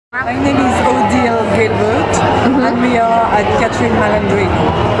My name is Odile Gilbert, and we are at Catherine Malandrino.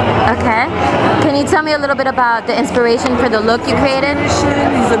 Okay. Can you tell me a little bit about the inspiration for the look you created? The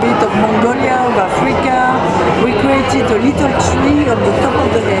inspiration is a bit of Mongolia, of Africa. We created a little tree on the top of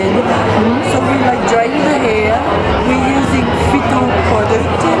the head. So we like drying the hair. We're using phyto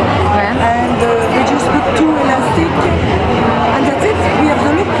product, and we just put two elastic, and that's it. We have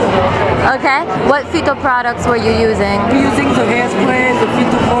the look. Okay. What phyto products were you using? We're using the hairspray, the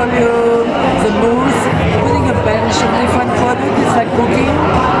phyto volume, the mousse, putting a bunch of different products. It's like cooking.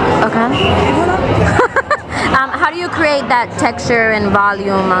 Okay. Et voilà. How do you create that texture and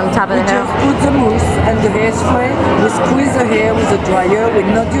volume on top of the hair? We just put the mousse and the hairspray. We squeeze the hair with a dryer. We're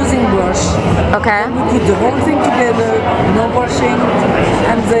not using brush. Okay. We put the whole thing together, no brushing,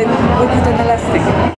 and then we put an elastic.